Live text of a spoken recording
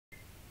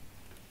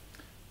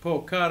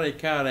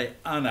Pokarekare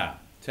ana,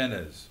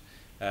 tenors.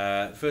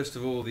 First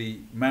of all, the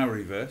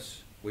Maori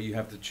verse, where you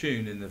have the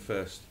tune in the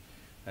first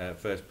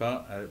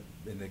part,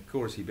 in the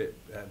chorusy bit,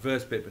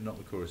 verse bit, but not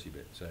the chorusy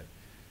bit. So,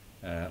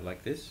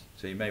 like this.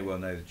 So you may well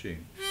know the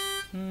tune.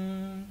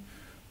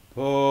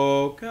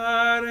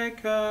 Pokarekare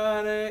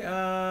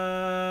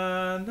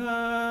ana,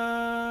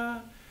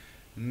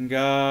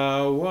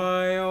 ga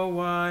waia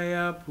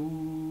waia pu,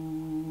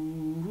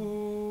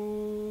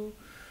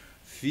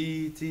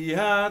 fiti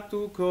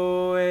hatu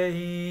koe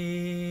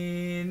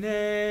hine,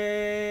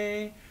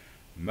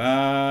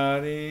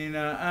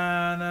 marina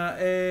ana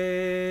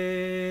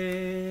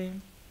e.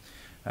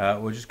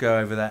 We'll just go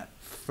over that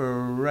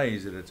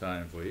phrase at a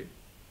time for you.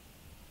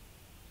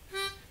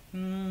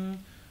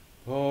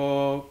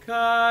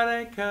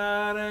 Pokarekare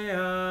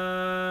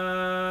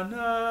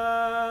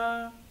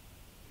ana,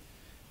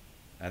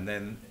 and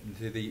then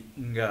into the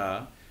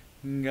nga,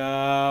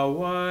 nga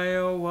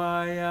waia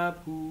waia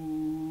pu,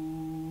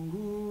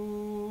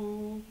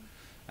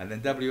 and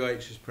then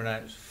WH is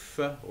pronounced f,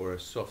 or a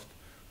soft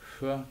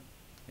f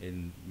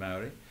in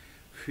Maori.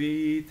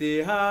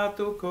 White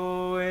hatu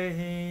koe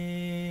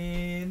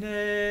hine,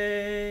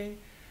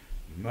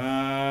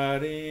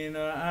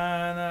 marina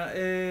ana e.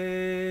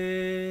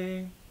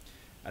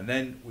 And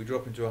then we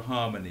drop into a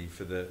harmony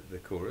for the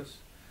chorus.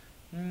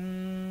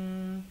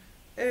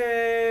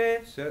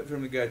 So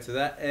from we go to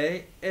that,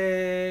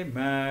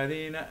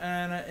 marina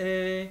ana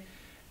hine,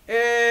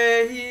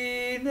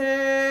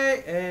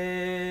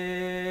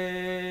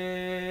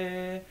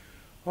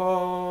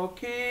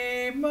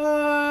 hoki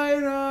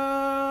maira.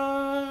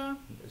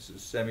 This is a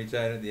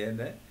semitone at the end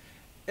there.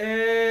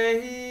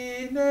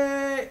 Hine,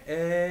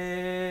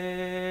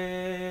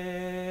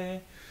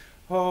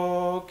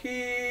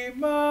 hoki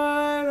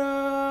maira,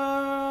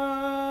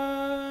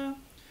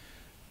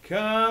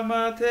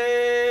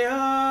 kamate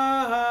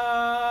hau,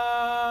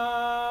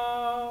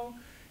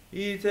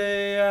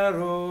 ite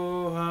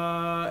aroha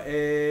e.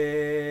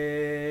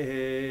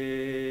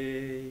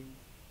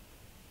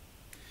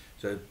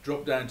 So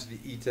drop down to the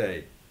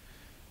ite.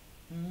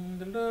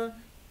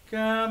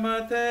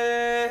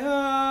 Kamate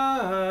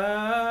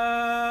hau,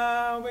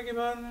 beg your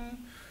pardon,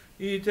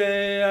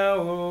 ite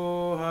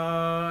aroha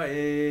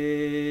e.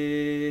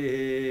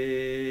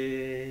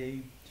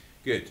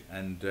 Good,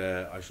 and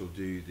I shall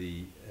do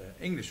the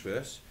English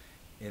verse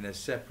in a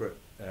separate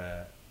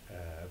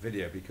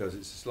video because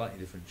it's a slightly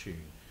different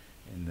tune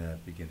in the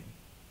beginning.